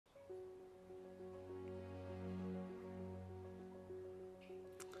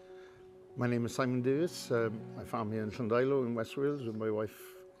My name is Simon Davis. I farm here in Llandilo in West Wales with my wife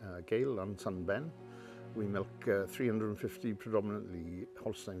Gail and son Ben. We milk 350 predominantly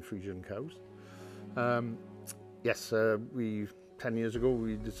Holstein Friesian cows. 10 years ago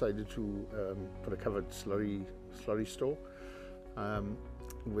we decided to put a covered slurry store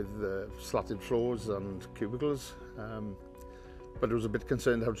with slatted floors and cubicles, but I was a bit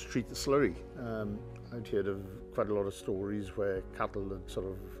concerned how to treat the slurry. I'd heard of quite a lot of stories where cattle had sort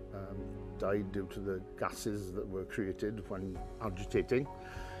of died due to the gases that were created when agitating.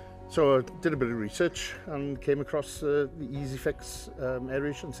 So I did a bit of research and came across the Easy Fix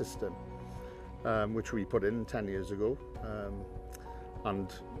aeration system, which we put in 10 years ago.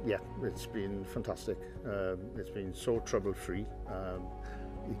 And yeah, it's been fantastic. It's been so trouble-free.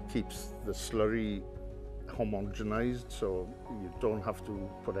 It keeps the slurry homogenized, so you don't have to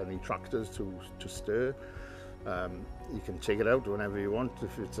put any tractors to stir. You can take it out whenever you want.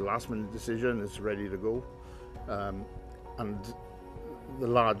 If it's a last-minute decision, it's ready to go. And the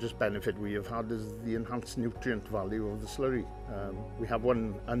largest benefit we have had is the enhanced nutrient value of the slurry. We have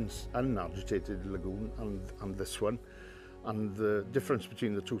one unagitated lagoon and this one, and the difference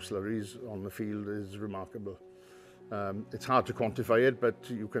between the two slurries on the field is remarkable. It's hard to quantify it, but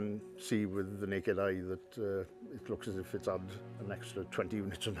you can see with the naked eye that it looks as if it's had an extra 20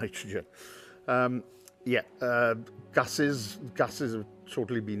 units of nitrogen. Gases have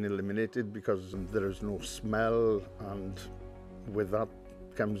totally been eliminated because there is no smell, and with that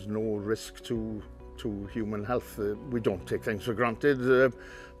comes no risk to human health. We don't take things for granted,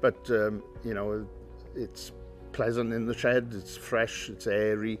 but you know, it's pleasant in the shed, it's fresh, it's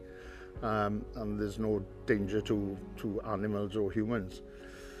airy, and there's no danger to animals or humans.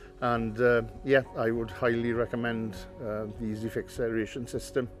 And I would highly recommend the Easy Fix aeration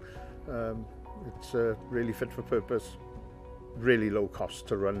system. It's really fit for purpose, really low cost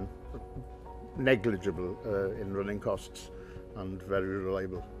to run, negligible in running costs, and very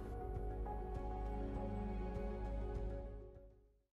reliable.